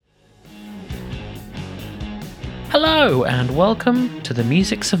Hello and welcome to the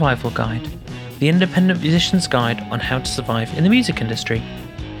Music Survival Guide, the independent musician's guide on how to survive in the music industry.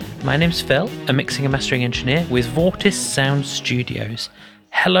 My name's Phil, a mixing and mastering engineer with Vortis Sound Studios.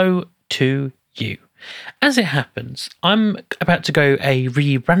 Hello to you. As it happens, I'm about to go a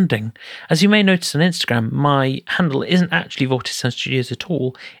rebranding. As you may notice on Instagram, my handle isn't actually Vortis Sound Studios at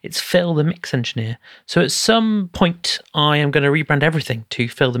all. It's Phil the Mix Engineer. So at some point, I am going to rebrand everything to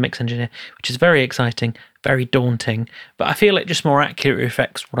Phil the Mix Engineer, which is very exciting, very daunting, but I feel it just more accurately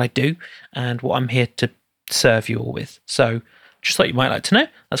reflects what I do and what I'm here to serve you all with. So just thought you might like to know,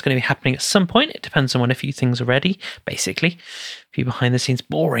 that's going to be happening at some point. It depends on when a few things are ready, basically. A few behind the scenes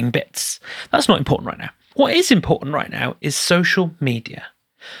boring bits. That's not important right now. What is important right now is social media.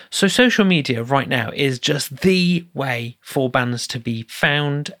 So social media right now is just the way for bands to be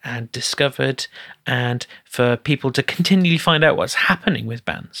found and discovered and for people to continually find out what's happening with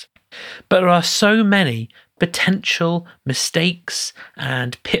bands. But there are so many potential mistakes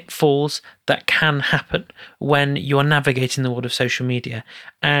and pitfalls that can happen when you are navigating the world of social media.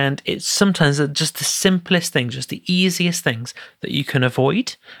 And it's sometimes just the simplest things, just the easiest things that you can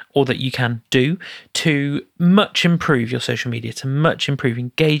avoid or that you can do to much improve your social media, to much improve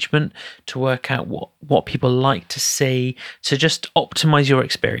engagement, to work out what people like to see, to just optimize your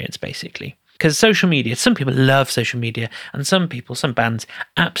experience, basically. Because social media, some people love social media and some bands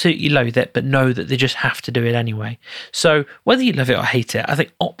absolutely loathe it, but know that they just have to do it anyway. So whether you love it or hate it, I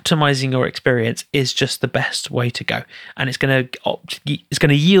think optimizing your experience is just the best way to go. And it's going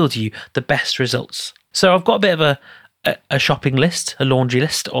to yield you the best results. So I've got a bit of a shopping list, a laundry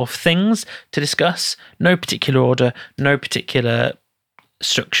list of things to discuss. No particular order, no particular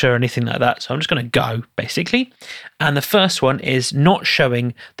structure or anything like that. So I'm just going to go, basically. And the first one is not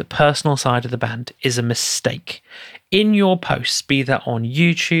showing the personal side of the band is a mistake. In your posts, be that on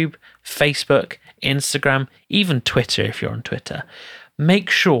YouTube, Facebook, Instagram, even Twitter if you're on Twitter,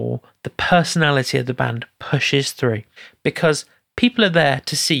 make sure the personality of the band pushes through, because people are there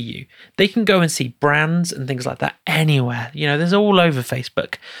to see you. They can go and see brands and things like that anywhere. There's all over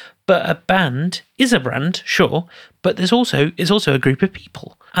Facebook. But a band is a brand, sure, but it's also a group of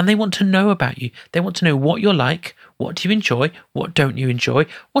people, and they want to know about you. They want to know what you're like, what do you enjoy, what don't you enjoy,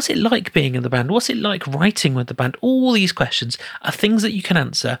 what's it like being in the band, what's it like writing with the band. All these questions are things that you can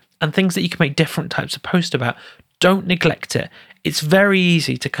answer and things that you can make different types of posts about. Don't neglect it. It's very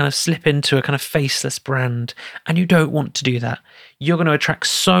easy to kind of slip into a kind of faceless brand, and you don't want to do that. You're going to attract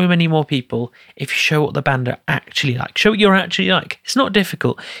so many more people if you show what the band are actually like. Show what you're actually like. It's not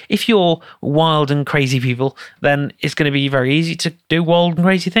difficult. If you're wild and crazy people, then it's going to be very easy to do wild and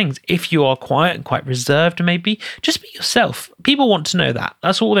crazy things. If you are quiet and quite reserved, maybe, just be yourself. People want to know that.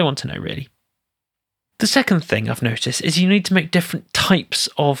 That's all they want to know, really. The second thing I've noticed is you need to make different types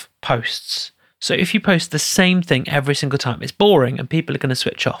of posts. So if you post the same thing every single time, it's boring and people are going to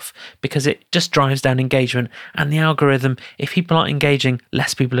switch off because it just drives down engagement. And the algorithm, if people aren't engaging,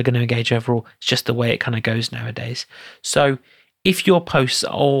 less people are going to engage overall. It's just the way it kind of goes nowadays. So if your posts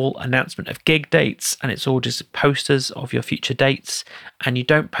are all announcement of gig dates and it's all just posters of your future dates, and you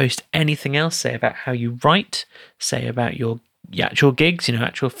don't post anything else, say about how you write, say about your actual gigs,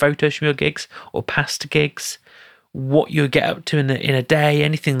 actual photos from your gigs or past gigs, what you get up to in a day,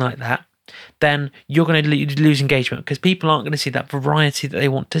 anything like that, then you're going to lose engagement because people aren't going to see that variety that they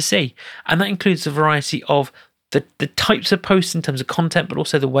want to see. And that includes the variety of the types of posts in terms of content, but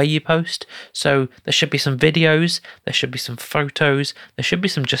also the way you post. So there should be some videos, there should be some photos, there should be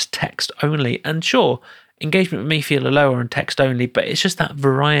some just text only. And sure, engagement may feel lower on text only, but it's just that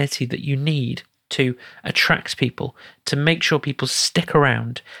variety that you need to attract people, to make sure people stick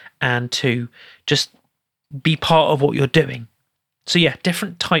around and to just be part of what you're doing. So yeah,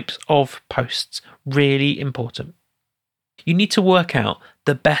 different types of posts, really important. You need to work out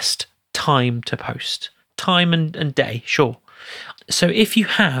the best time to post. Time and day, sure. So if you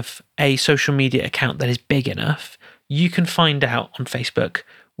have a social media account that is big enough, you can find out on Facebook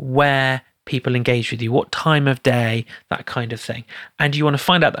where people engage with you, what time of day, that kind of thing. And you want to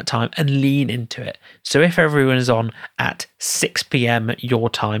find out that time and lean into it. So if everyone is on at 6 p.m. your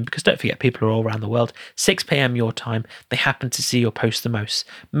time, because don't forget people are all around the world, 6 p.m. your time, they happen to see your post the most.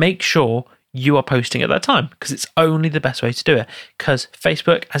 Make sure you are posting at that time because it's only the best way to do it. Because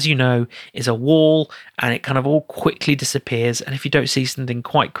Facebook, as you know, is a wall and it kind of all quickly disappears. And if you don't see something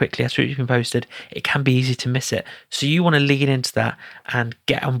quite quickly after it's been posted, it can be easy to miss it. So you want to lean into that and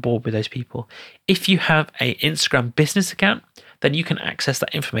get on board with those people. If you have an Instagram business account, then you can access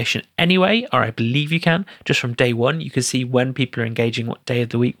that information anyway, or I believe you can, just from day one. You can see when people are engaging, what day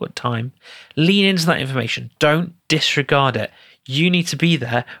of the week, what time. Lean into that information. Don't disregard it. You need to be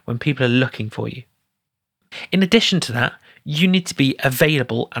there when people are looking for you. In addition to that, you need to be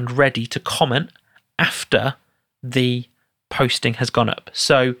available and ready to comment after the posting has gone up.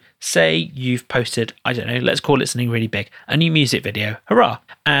 So say you've posted, I don't know, let's call it something really big, a new music video, hurrah,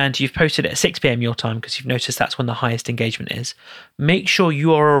 and you've posted it at 6 p.m. your time because you've noticed that's when the highest engagement is. Make sure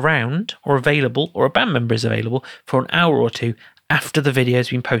you are around or available, or a band member is available for an hour or two after the video has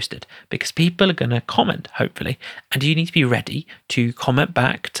been posted, because people are going to comment, hopefully, and you need to be ready to comment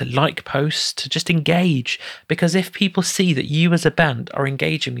back, to like posts, to just engage, because if people see that you as a band are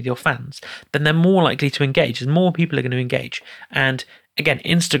engaging with your fans, then they're more likely to engage, and more people are going to engage. And again,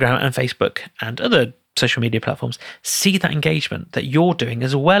 Instagram and Facebook and other social media platforms see that engagement that you're doing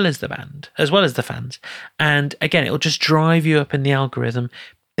as well as the band, as well as the fans, and again, it'll just drive you up in the algorithm.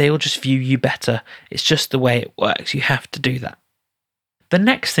 They'll just view you better. It's just the way it works. You have to do that. The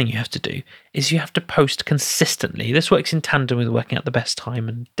next thing you have to do is you have to post consistently. This works in tandem with working out the best time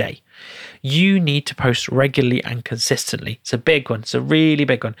and day. You need to post regularly and consistently. It's a big one. It's a really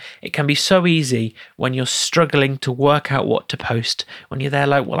big one. It can be so easy when you're struggling to work out what to post, when you're there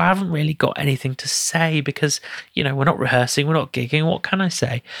like, well, I haven't really got anything to say because, we're not rehearsing, we're not gigging. What can I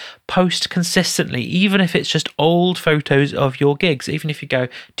say? Post consistently, even if it's just old photos of your gigs. Even if you go,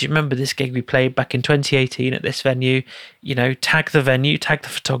 do you remember this gig we played back in 2018 at this venue? Tag the venue, tag the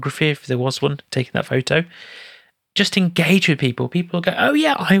photography if there was one taking that photo. Just engage with people. People will go, oh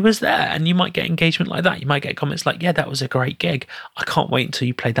yeah, I was there. And you might get engagement like that. You might get comments like, yeah, that was a great gig. I can't wait until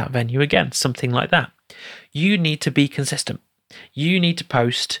you play that venue again. Something like that. You need to be consistent. You need to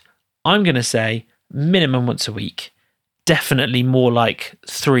post, I'm going to say, minimum once a week. Definitely more like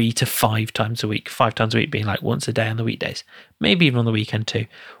 3 to 5 times a week. 5 times a week being like once a day on the weekdays. Maybe even on the weekend too.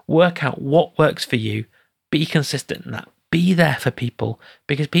 Work out what works for you. Be consistent in that. Be there for people,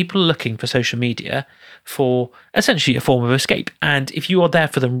 because people are looking for social media for essentially a form of escape. And if you are there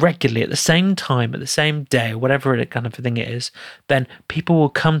for them regularly at the same time, at the same day, or whatever kind of thing it is, then people will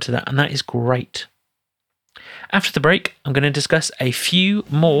come to that, and that is great. After the break, I'm going to discuss a few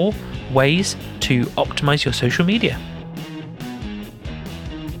more ways to optimize your social media.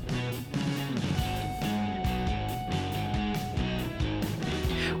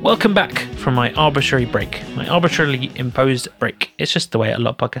 Welcome back from my arbitrary break, my arbitrarily imposed break. It's just the way a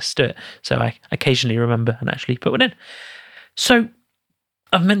lot of podcasts do it, so I occasionally remember and actually put one in. So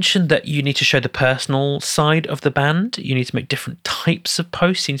I've mentioned that you need to show the personal side of the band. You need to make different types of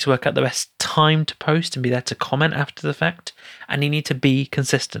posts. You need to work out the best time to post and be there to comment after the fact, and you need to be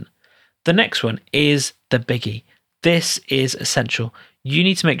consistent. The next one is the biggie. This is essential. You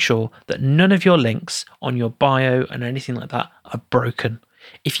need to make sure that none of your links on your bio and anything like that are broken.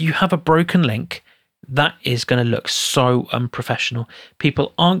 If you have a broken link, that is going to look so unprofessional.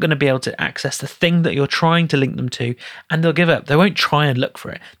 People aren't going to be able to access the thing that you're trying to link them to, and they'll give up. They won't try and look for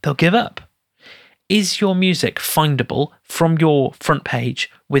it. They'll give up. Is your music findable from your front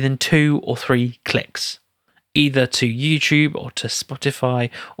page within 2 or 3 clicks, either to YouTube or to Spotify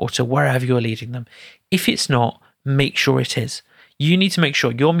or to wherever you're leading them? If it's not, make sure it is. You need to make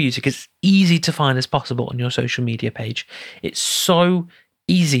sure your music is easy to find as possible on your social media page. It's so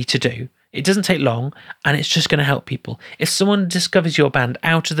easy to do. It doesn't take long, and it's just going to help people. If someone discovers your band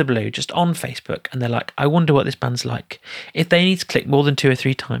out of the blue, just on Facebook, and they're like, I wonder what this band's like, if they need to click more than 2 or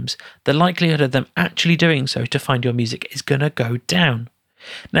 3 times, the likelihood of them actually doing so to find your music is going to go down.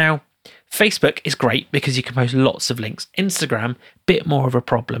 Now, Facebook is great because you can post lots of links. Instagram, bit more of a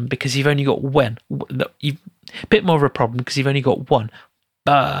problem because you've only got one.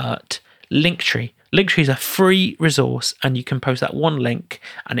 But Linktree is a free resource, and you can post that one link,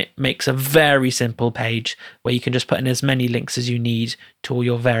 and it makes a very simple page where you can just put in as many links as you need to all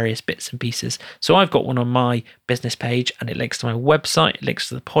your various bits and pieces. So I've got one on my business page, and it links to my website, it links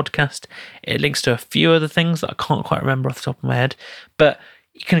to the podcast, it links to a few other things that I can't quite remember off the top of my head, but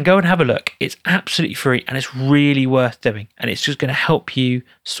you can go and have a look. It's absolutely free, and it's really worth doing, and it's just going to help you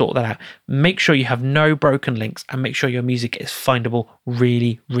sort that out. Make sure you have no broken links, and make sure your music is findable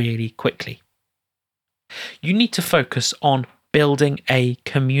really, really quickly. You need to focus on building a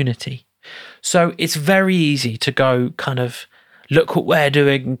community. So it's very easy to go kind of look what we're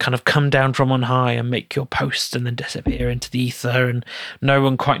doing and kind of come down from on high and make your posts and then disappear into the ether and no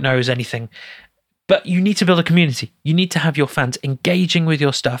one quite knows anything. But you need to build a community. You need to have your fans engaging with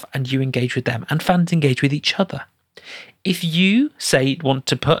your stuff, and you engage with them, and fans engage with each other. If you, say, want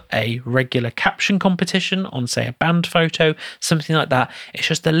to put a regular caption competition on, say, a band photo, something like that, it's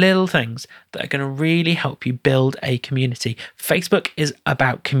just the little things that are going to really help you build a community. Facebook is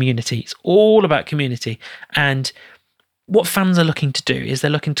about community. It's all about community. And what fans are looking to do is they're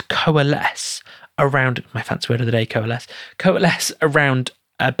looking to coalesce around, my fancy word of the day, coalesce around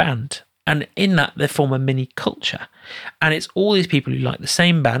a band. And in that, they form a mini culture. And it's all these people who like the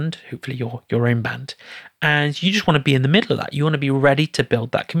same band, hopefully your own band. And you just want to be in the middle of that. You want to be ready to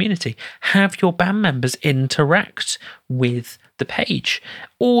build that community. Have your band members interact with the page.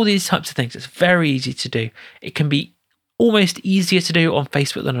 All these types of things. It's very easy to do. It can be almost easier to do on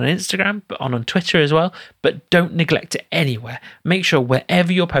Facebook than on Instagram, but on Twitter as well. But don't neglect it anywhere. Make sure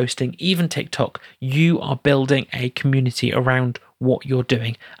wherever you're posting, even TikTok, you are building a community around what you're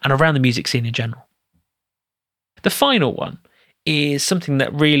doing and around the music scene in general. The final one is something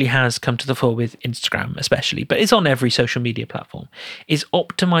that really has come to the fore with Instagram especially, but it's on every social media platform, is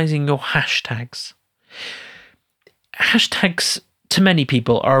optimizing your hashtags. Hashtags to many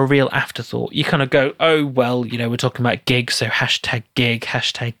people are a real afterthought. You kind of go, oh, well, we're talking about gigs, so hashtag gig,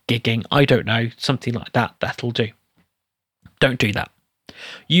 hashtag gigging, I don't know, something like that, that'll do. Don't do that.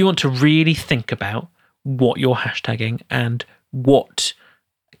 You want to really think about what you're hashtagging and what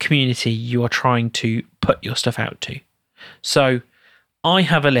community you are trying to put your stuff out to. So I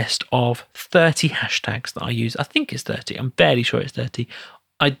have a list of 30 hashtags that I use. I think it's 30. I'm fairly sure it's 30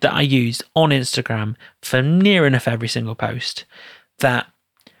 that I use on Instagram for near enough every single post that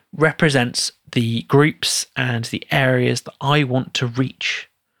represents the groups and the areas that I want to reach.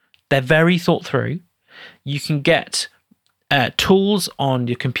 They're very thought through. You can get tools on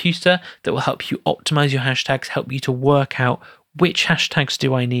your computer that will help you optimize your hashtags, help you to work out which hashtags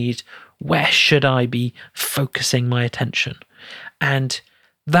do I need, where should I be focusing my attention. And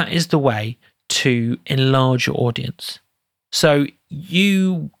that is the way to enlarge your audience. So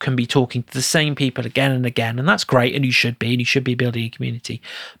you can be talking to the same people again and again, and that's great, and you should be building a community.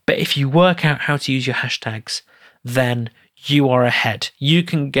 But if you work out how to use your hashtags, then you are ahead. You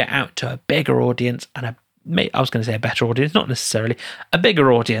can get out to a bigger audience and I was going to say a better audience, not necessarily, a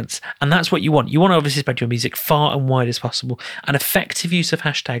bigger audience. And that's what you want. You want to obviously spread your music far and wide as possible. And effective use of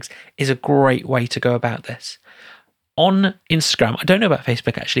hashtags is a great way to go about this. On Instagram, I don't know about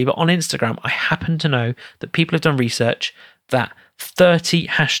Facebook actually, but on Instagram, I happen to know that people have done research that 30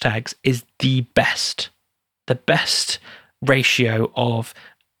 hashtags is the best ratio of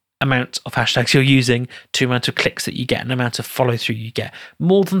amount of hashtags you're using to amount of clicks that you get and amount of follow through you get.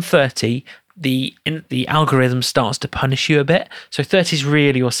 More than 30, the algorithm starts to punish you a bit. So 30 is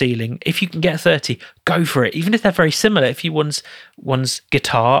really your ceiling. If you can get 30, go for it. Even if they're very similar, if you one's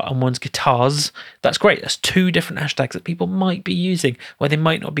guitar and one's guitars, that's great. That's two different hashtags that people might be using where they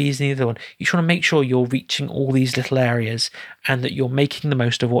might not be using the other one. You just want to make sure you're reaching all these little areas and that you're making the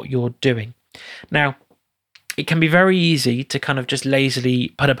most of what you're doing. Now, it can be very easy to kind of just lazily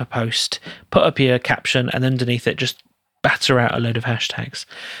put up a post, put up your caption, and underneath it just batter out a load of hashtags.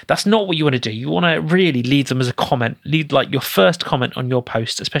 That's not what you want to do. You want to really leave them as a comment. Leave like your first comment on your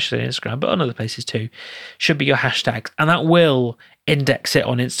post, especially on Instagram, but on other places too, should be your hashtags. And that will index it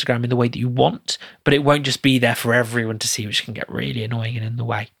on Instagram in the way that you want, but it won't just be there for everyone to see, which can get really annoying and in the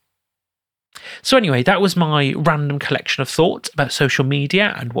way. So anyway, that was my random collection of thoughts about social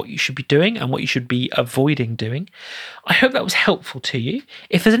media and what you should be doing and what you should be avoiding doing. I hope that was helpful to you.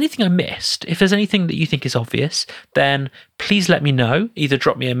 If there's anything I missed, if there's anything that you think is obvious, then please let me know. Either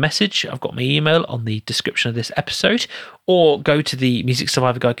drop me a message, I've got my email on the description of this episode, or go to the Music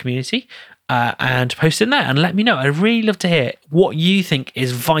Survivor Guide community and post in there and let me know. I'd really love to hear what you think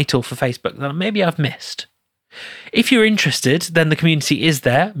is vital for Facebook that maybe I've missed. If you're interested, then the community is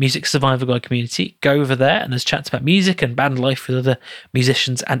there, Music Survivor Guide community. Go over there and there's chats about music and band life with other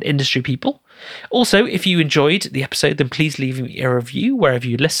musicians and industry people. Also, if you enjoyed the episode, then please leave me a review wherever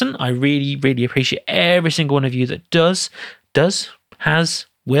you listen. I really, really appreciate every single one of you that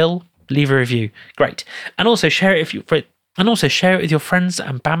will leave a review. Great. And also share it with your friends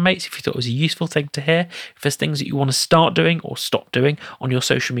and bandmates if you thought it was a useful thing to hear. If there's things that you want to start doing or stop doing on your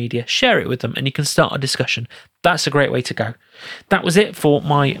social media, share it with them and you can start a discussion. That's a great way to go. That was it for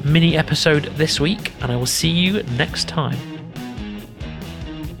my mini episode this week, and I will see you next time.